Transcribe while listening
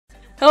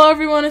Hello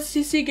everyone, it's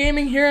CC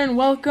Gaming here and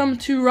welcome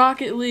to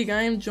Rocket League.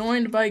 I am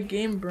joined by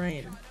Game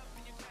Brain.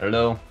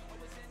 Hello.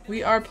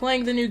 We are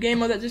playing the new game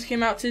mode that just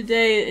came out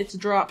today. It's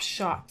Drop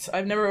Shot.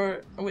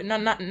 Neither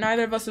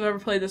of us have ever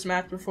played this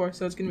match before,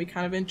 so it's going to be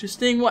kind of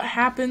interesting what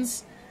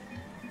happens.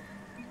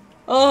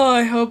 Oh,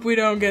 I hope we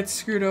don't get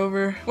screwed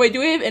over. Wait, do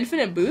we have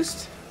infinite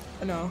boost?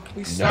 Oh, no,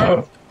 we start.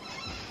 No.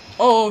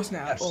 Oh,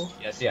 snap.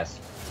 Yes.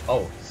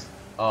 Oh. Yes.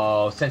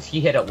 Oh, since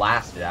he hit it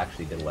last, it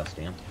actually did less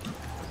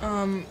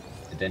damage.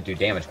 It didn't do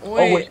damage.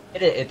 Wait. Oh, wait,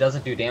 it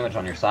doesn't do damage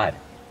on your side.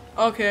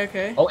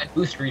 Okay. Oh, and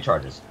boost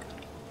recharges.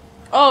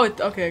 Oh,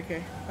 okay.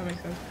 That makes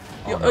sense.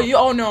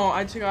 Oh, no,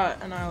 I just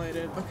got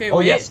annihilated. Okay, Oh,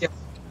 wait. yes.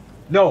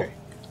 No. Okay.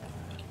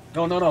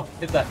 No.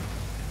 Hit that.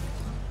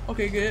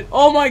 Okay, good.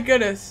 Oh my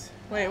goodness.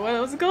 Wait,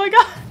 what's going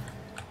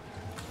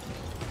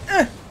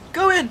on?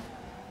 Go in.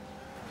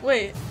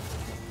 Wait.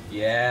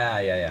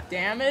 Yeah.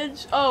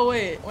 Damage? Oh,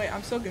 wait,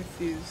 I'm so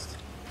confused.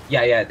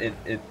 Yeah,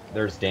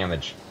 there's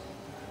damage.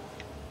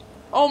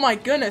 Oh my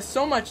goodness,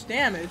 so much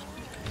damage.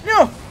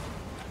 No!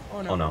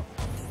 Oh no.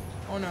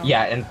 Oh no.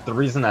 Yeah, and the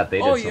reason that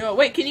they did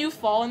wait, can you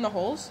fall in the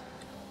holes?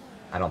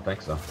 I don't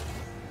think so.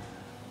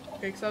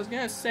 Okay, because I was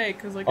gonna say,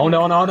 because like... Oh,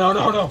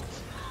 no.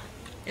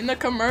 In the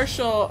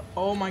commercial...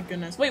 Oh my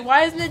goodness. Wait,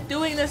 why isn't it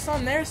doing this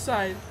on their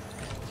side?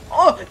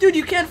 Oh, dude,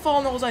 you can't fall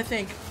in those, I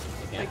think.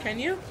 Wait, can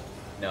you?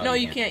 No,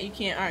 you can't.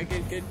 Alright,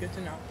 good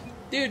to know.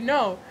 Dude,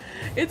 no.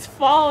 It's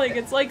falling.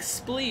 It's like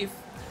Spleef.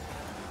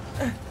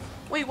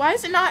 Wait, why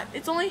is it not?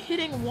 It's only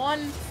hitting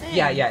one thing.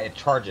 Yeah, it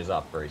charges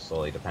up very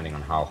slowly depending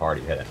on how hard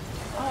you hit it.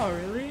 Oh,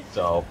 really?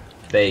 So,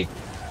 they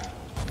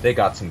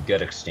got some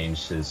good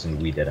exchanges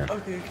and we didn't.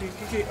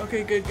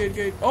 Okay,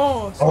 good.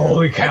 Oh, sorry.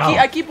 Holy cow.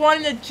 I keep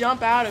wanting to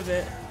jump out of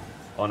it.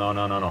 Oh, no.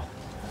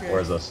 Okay. Where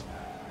is this?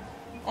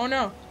 Oh,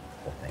 no.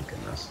 Oh, thank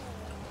goodness.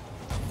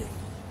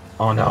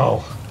 Oh,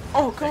 no.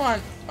 Oh, come on.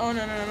 Oh,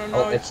 no.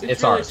 Oh, it's really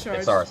ours. charged.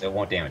 It's ours. It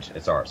won't damage.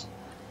 It's ours.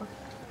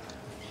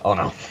 Oh,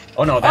 no,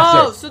 that's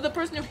theirs. So the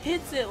person who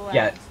hits it last.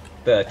 Yeah,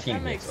 the team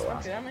hits it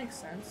last. Okay, that makes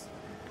sense.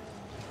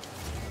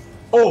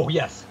 Oh,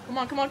 yes. Come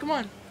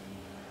on.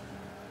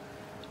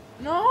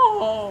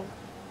 No.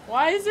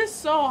 Why is this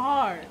so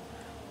hard?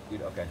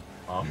 Dude, okay.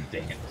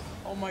 Dang it.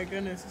 Oh my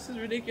goodness, this is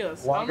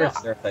ridiculous. Longer it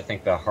surfs, I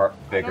think the bigger it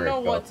goes. I don't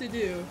know what to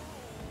do.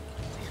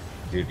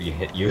 Dude,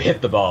 you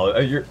hit the ball.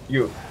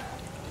 You.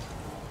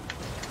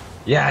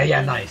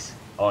 Yeah, nice.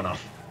 Oh no.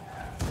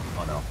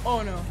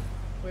 Oh no.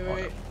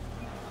 Wait.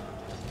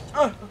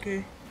 Oh,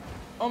 okay.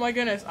 Oh my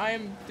goodness, I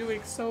am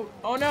doing so...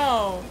 Oh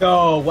no!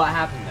 No, what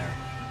happened there?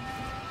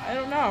 I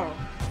don't know.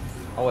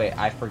 Oh wait,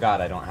 I forgot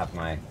I don't have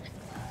my...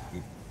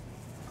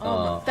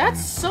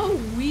 That's so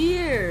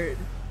weird.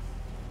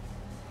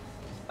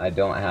 I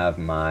don't have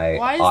my...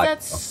 Why is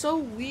that so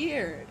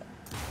weird?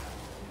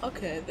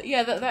 Okay,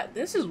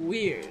 this is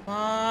weird. Come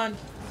on.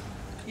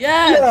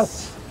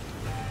 Yes!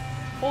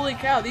 Holy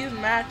cow, these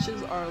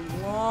matches are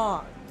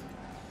long.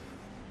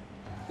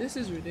 This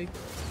is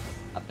ridiculous.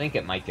 I think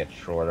it might get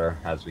shorter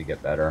as we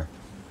get better.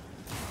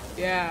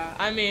 Yeah,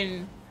 I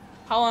mean,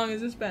 how long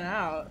has this been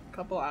out? A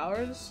couple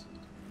hours?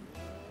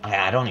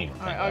 I don't even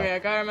think. Okay, I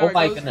gotta remember. Oh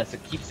my goodness,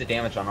 it keeps the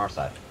damage on our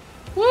side.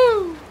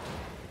 Woo!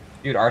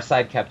 Dude, our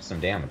side kept some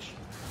damage.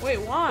 Wait,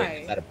 why?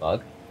 Wait, is that a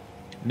bug?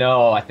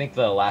 No, I think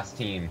the last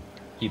team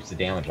keeps the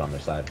damage on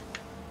their side.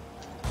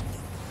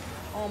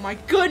 Oh my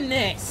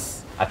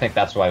goodness! I think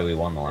that's why we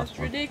won the last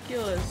one. That's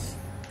ridiculous.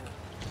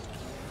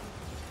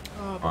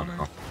 Oh, bummer.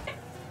 no.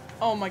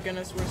 Oh my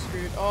goodness, we're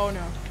screwed. Oh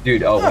no.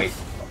 Dude, oh wait.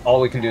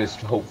 All we can do is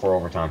hope for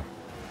overtime.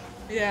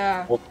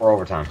 Yeah. Hold for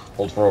overtime.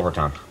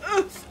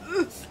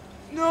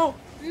 No.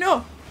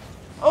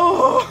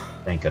 Oh.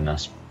 Thank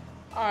goodness.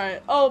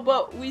 Alright. Oh,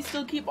 but we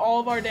still keep all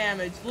of our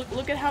damage.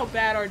 Look at how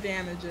bad our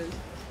damage is.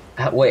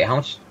 Wait, how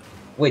much?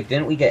 Wait,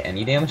 didn't we get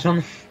any damage on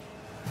them?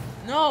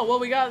 No, well,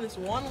 we got this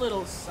one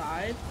little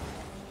side.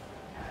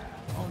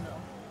 Oh no.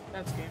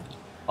 That's game.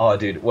 Oh,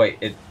 dude, wait,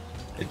 it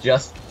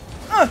just...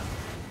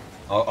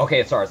 Oh, okay,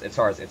 it's ours. It's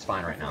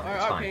fine right now.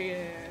 It's fine. Okay,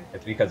 yeah.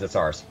 It's because it's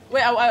ours.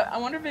 Wait, I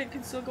wonder if it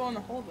can still go in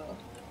the hole, though.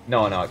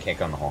 No, it can't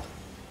go in the hole.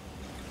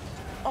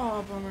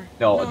 Oh, bummer.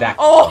 No, that...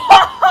 Oh!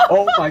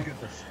 Oh my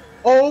goodness.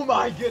 Oh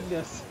my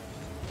goodness.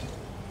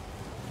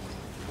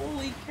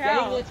 Holy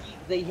cow.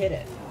 They hit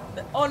it.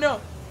 Oh,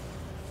 no.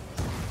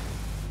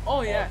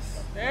 Oh,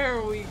 yes.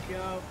 There we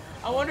go.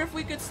 I wonder if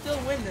we could still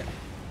win this.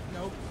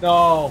 Nope.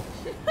 No.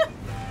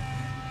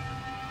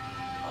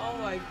 Oh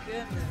my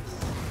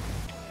goodness.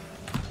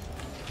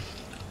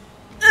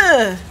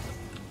 Ugh.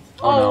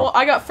 Oh, no. Well,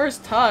 I got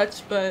first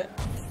touch, but...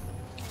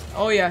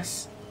 Oh,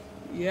 yes.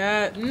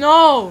 Yeah.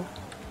 No!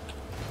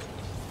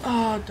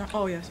 Oh,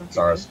 yes. Okay. It's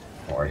ours.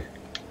 Don't worry.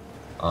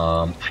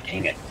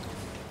 Dang it.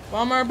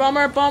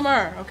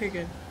 Bummer. Okay,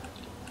 good.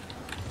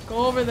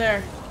 Go over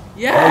there.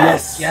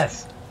 Yes! Oh,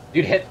 yes.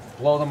 Dude,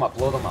 blow them up.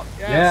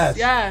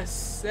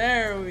 Yes.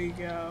 There we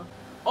go.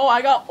 Oh,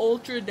 I got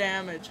ultra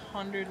damage.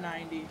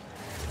 190.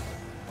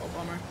 Oh,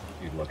 bummer.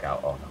 Dude, look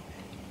out. Oh, no.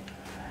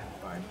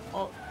 Fine.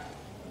 Oh.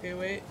 Okay,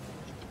 wait.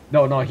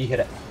 No, he hit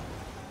it.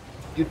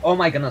 Dude, oh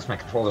my goodness, my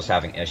controller's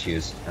having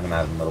issues, and I'm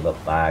having a little bit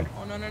of lag.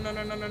 Oh no.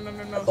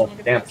 Oh, Someone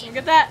get that. Someone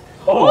get that.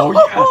 Oh,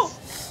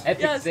 yes!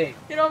 Epic yes. save.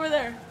 Get over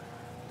there.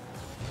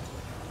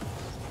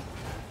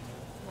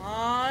 Come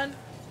on.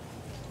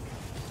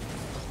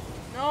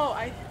 No,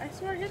 I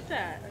swear I hit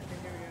that. Okay,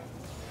 here we go.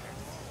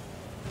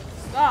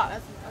 Stop.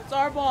 That's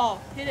our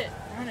ball. Hit it.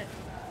 Run it.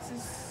 This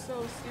is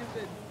so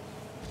stupid.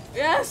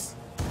 Yes!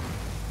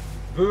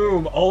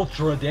 Boom!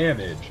 Ultra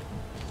damage.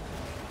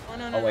 Oh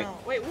no.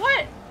 Wait,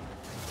 what?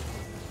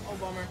 Oh,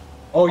 bummer.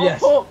 Oh,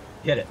 yes. Oh.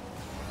 Hit it.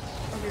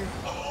 Okay.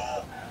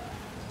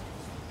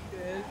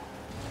 Good.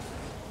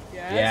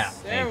 Yes. Yeah.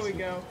 There thanks. we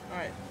go.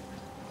 Alright.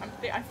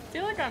 I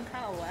feel like I'm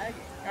kind of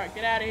lagging. Alright,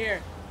 get out of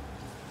here.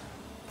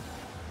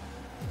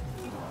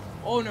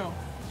 Oh no.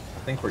 I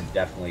think we're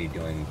definitely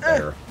doing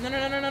better.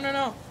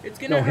 No. It's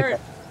gonna hurt.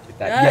 Hit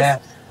that.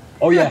 Yes.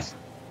 Oh, yes.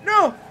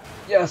 No.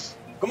 Yes.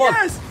 Come on.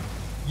 Yes.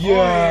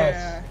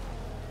 Yes.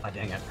 Oh, Oh,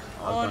 dang it.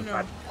 I Oh, was going to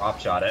try to drop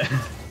shot it.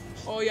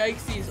 oh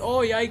yikesies. Oh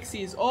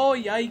yikesies. Oh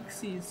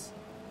yikesies.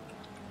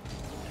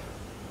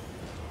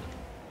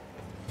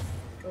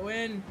 Go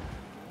in.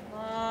 Come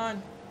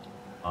on.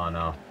 Oh,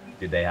 no.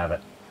 Dude, they have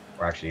it.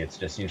 Or actually, it's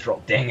just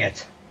neutral. Dang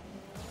it.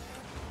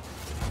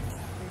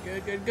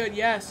 Good.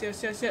 Yes.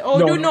 Oh,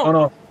 no, dude, no.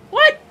 No.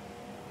 What?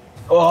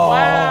 Oh.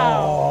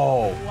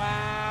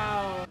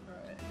 Wow.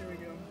 Alright, here we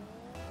go.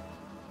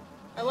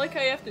 I like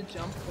how you have to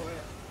jump for it.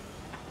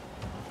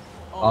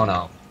 Oh,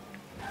 no.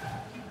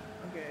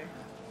 Okay.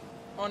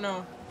 Oh,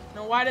 no.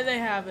 No, why do they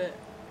have it?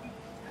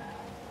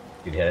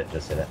 Dude, hit it.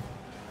 Just hit it.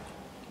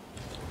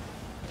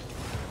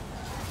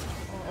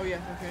 Oh yeah,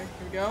 okay. Here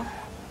we go.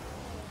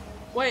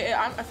 Wait,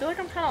 I feel like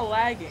I'm kind of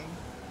lagging.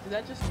 Is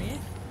that just me?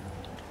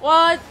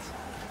 What?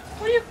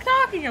 What are you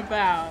talking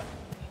about?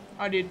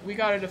 Oh, dude, we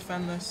gotta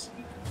defend this.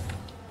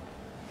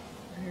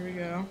 Here we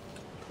go.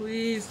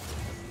 Please.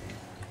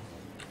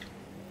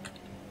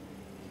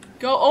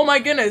 Go. Oh my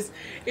goodness.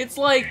 It's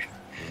like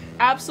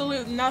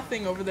absolute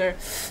nothing over there.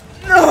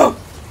 No!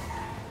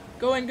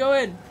 Go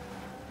in.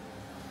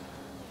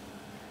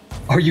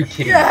 Are you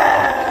kidding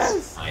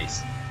Yes! me?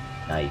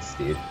 Nice,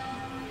 dude.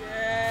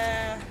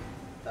 Yeah.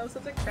 That was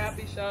such a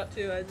crappy shot,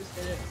 too. I just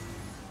hit it.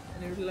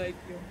 And it was like,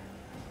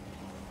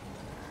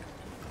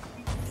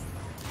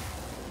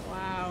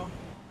 wow.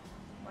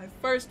 My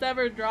first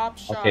ever drop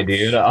shot. Okay,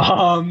 dude.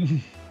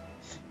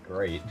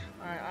 Great.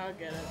 Alright, I'll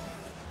get it.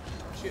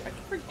 Shoot, I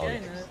keep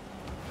forgetting it.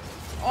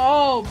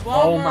 Oh,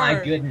 bummer. Oh my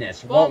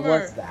goodness. Bummer.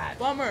 What was that?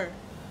 Bummer.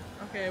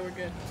 Okay, we're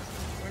good.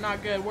 We're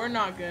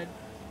not good.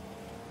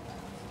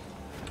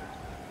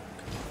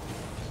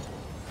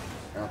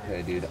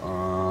 Okay, dude. Yeah.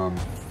 Oh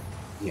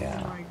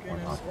my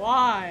goodness.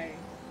 Why?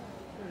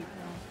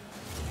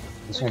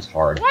 This one's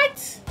hard.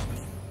 What?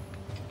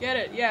 Get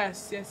it.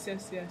 Yes.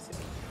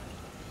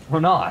 We're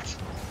not.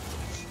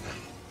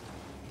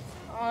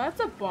 Oh,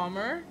 that's a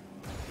bummer.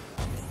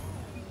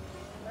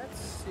 That's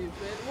stupid.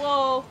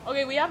 Well,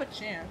 okay, we have a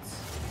chance.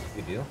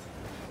 You do?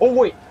 Oh,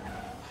 wait.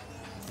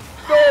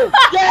 Go!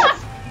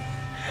 Yes!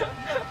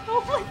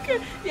 Oh my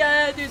god.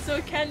 Yeah, dude, so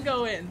it can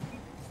go in.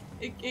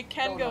 It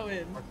can go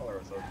in. Our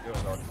color is our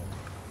color.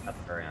 At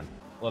the very end.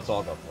 Let's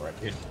all go for it,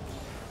 dude.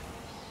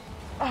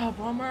 Oh,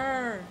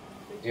 bummer.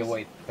 Yeah,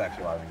 wait. It's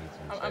actually why we need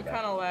some. I'm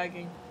kind of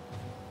lagging.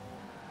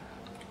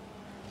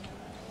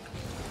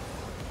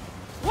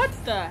 What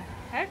the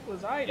heck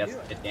was I doing?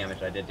 Yes, did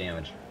damage. I did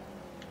damage.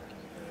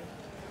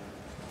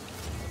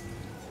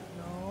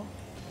 No.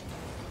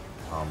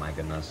 Oh my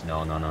goodness.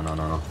 No.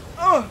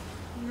 Oh!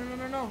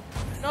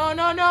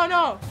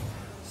 No.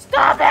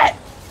 Stop it!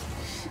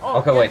 Oh,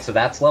 Okay, wait, so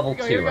that's level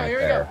 2 here we right go.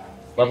 there.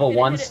 Level Hit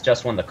it, 1's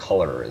just when the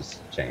color is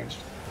changed.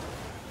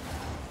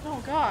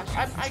 Oh gosh,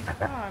 I'm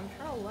kind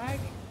of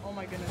lagging. Oh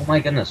my goodness. Oh my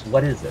goodness,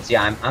 what is this?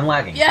 Yeah, I'm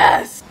lagging.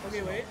 Yes!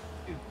 Okay, wait.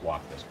 Dude,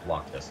 block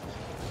this.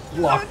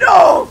 Oh,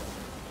 no!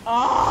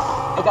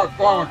 Oh! I got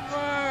blocked!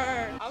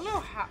 I don't know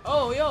how.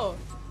 Oh, yo.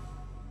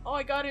 Oh,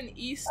 I got an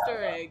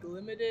Easter egg.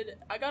 Limited.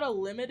 I got a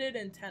limited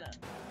antenna.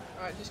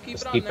 Alright, just keep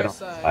it on their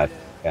side.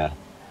 Yeah.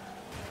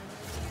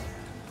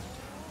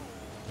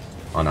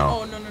 Oh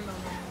no. Oh, no.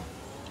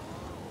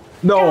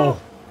 No!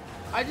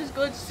 I just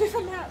glitched to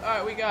the map.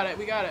 Alright, we got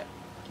it.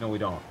 No, we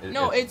don't.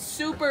 It's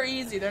super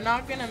easy. They're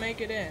not gonna make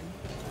it in.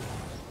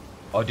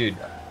 Oh, dude.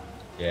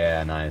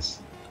 Yeah, nice.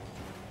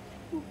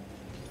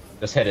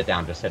 Just hit it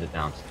down. Just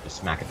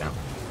smack it down.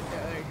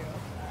 Yeah, there you go.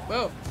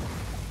 Whoa.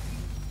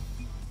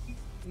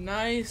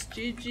 Nice,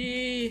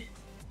 GG.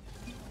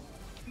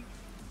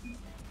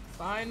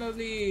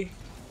 Finally.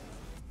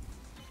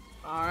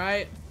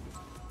 Alright.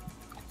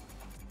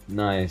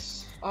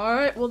 Nice.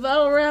 Alright, well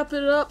that'll wrap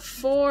it up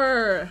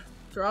for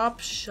Drop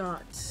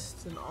Shots.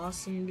 It's an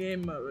awesome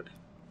game mode.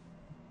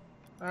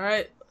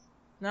 Alright,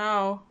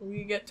 now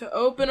we get to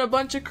open a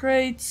bunch of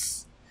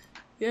crates.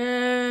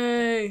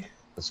 Yay!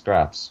 The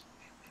scraps.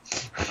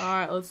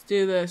 Alright, let's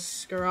do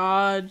this.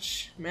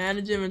 Garage,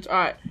 manage inventory.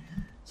 Alright,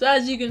 so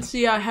as you can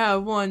see, I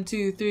have 1,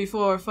 2, 3,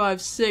 4,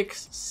 5,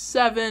 6,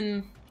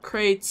 7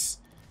 crates,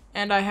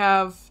 and I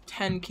have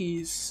 10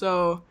 keys.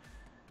 So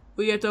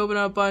we get to open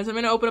up buttons. I'm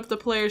going to open up the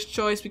player's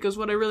choice because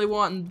what I really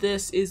want in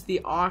this is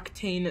the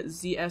Octane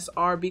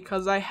ZSR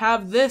because I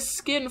have this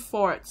skin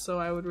for it, so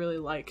I would really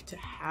like to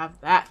have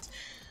that.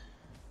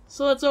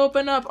 So let's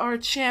open up our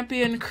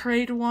champion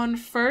crate one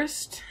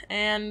first,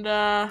 and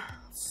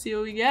see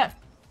what we get.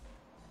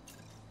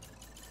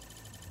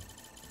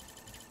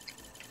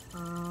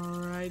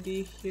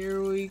 Alrighty,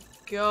 here we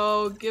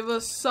go. Give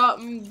us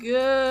something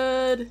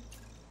good.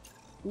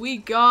 We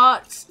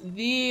got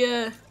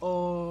the,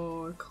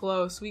 oh,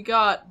 close. We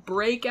got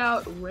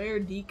Breakout Rare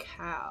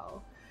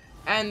Decal.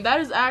 And that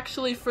is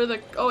actually for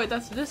the, oh wait,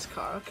 that's this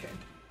car, okay.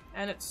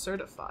 And it's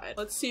certified.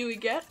 Let's see what we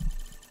get.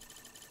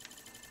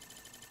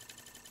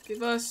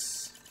 Give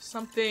us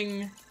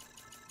something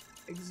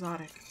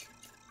exotic.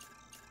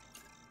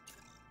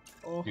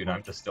 Oh. Dude,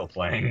 I'm just still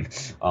playing.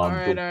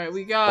 Alright,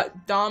 we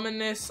got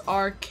Dominus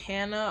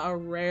Arcana, a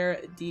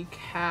rare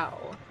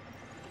decal.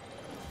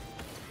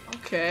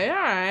 Okay,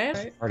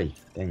 alright. Party,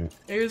 dang it.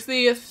 Here's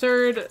the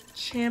third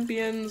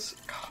champion's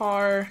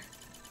car.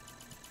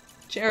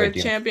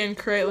 Champion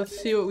crate, let's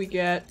see what we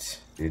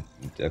get. Dude,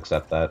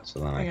 accept that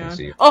so then I can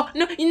see. Oh,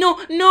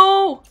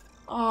 no!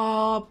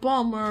 Oh,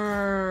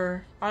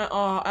 bummer. I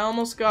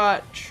almost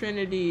got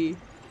Trinity.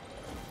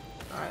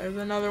 Alright, there's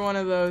another one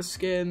of those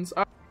skins.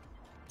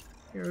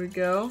 Here we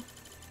go.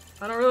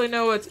 I don't really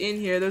know what's in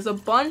here. There's a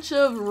bunch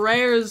of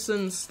rares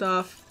and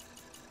stuff.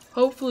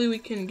 Hopefully we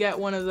can get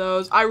one of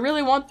those. I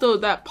really want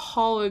that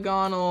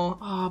polygonal.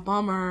 Oh,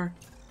 bummer.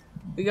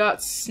 We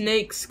got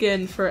snake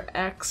skin for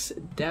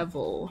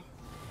X-Devil.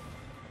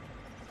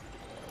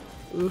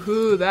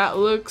 Woohoo, that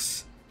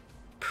looks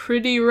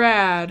pretty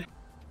rad.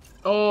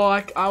 Oh,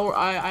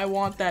 I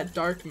want that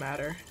dark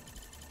matter.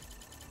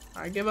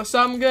 Alright, give us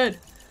something good.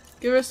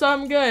 Give us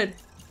something good.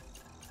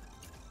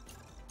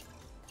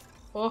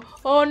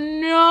 Oh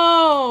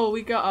no!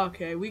 We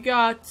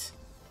got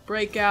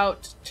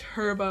Breakout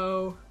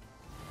Turbo.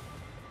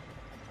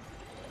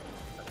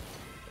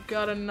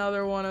 Got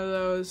another one of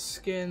those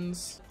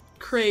skins.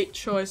 Crate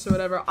choice or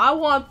whatever. I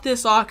want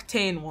this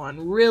Octane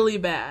one really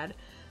bad.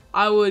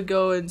 I would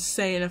go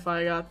insane if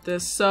I got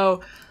this.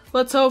 So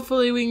let's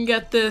hopefully we can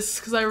get this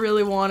because I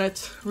really want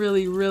it.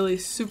 Really, really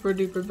super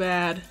duper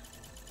bad.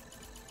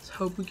 Let's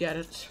hope we get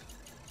it.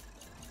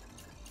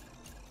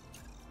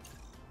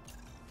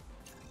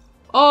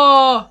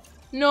 Oh,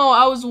 no,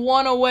 I was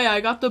one away.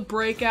 I got the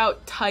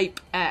Breakout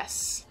Type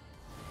S.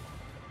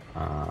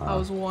 I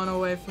was one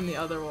away from the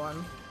other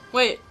one.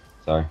 Wait.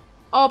 Sorry.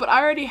 Oh, but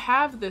I already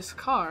have this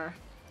car.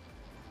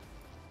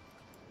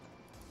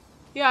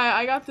 Yeah,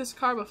 I got this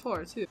car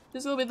before, too.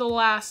 This will be the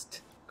last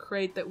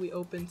crate that we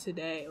open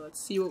today. Let's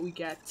see what we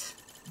get.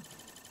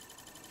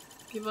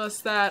 Give us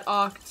that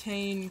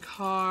Octane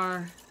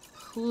car.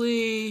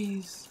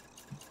 Please.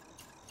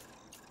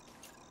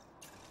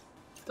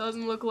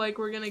 Doesn't look like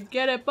we're gonna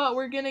get it, but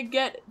we're gonna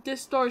get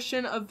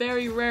Distortion, a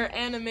very rare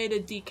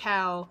animated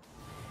decal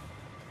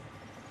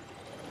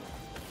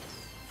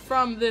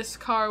from this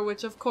car,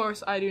 which of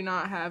course I do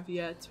not have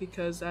yet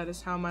because that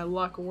is how my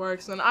luck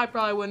works, and I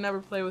probably would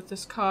never play with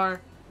this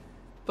car.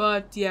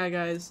 But yeah,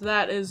 guys,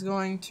 that is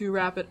going to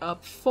wrap it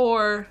up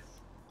for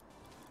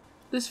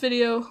this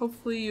video.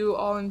 Hopefully you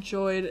all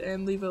enjoyed,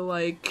 and leave a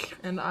like,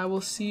 and I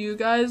will see you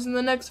guys in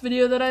the next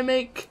video that I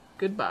make.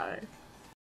 Goodbye.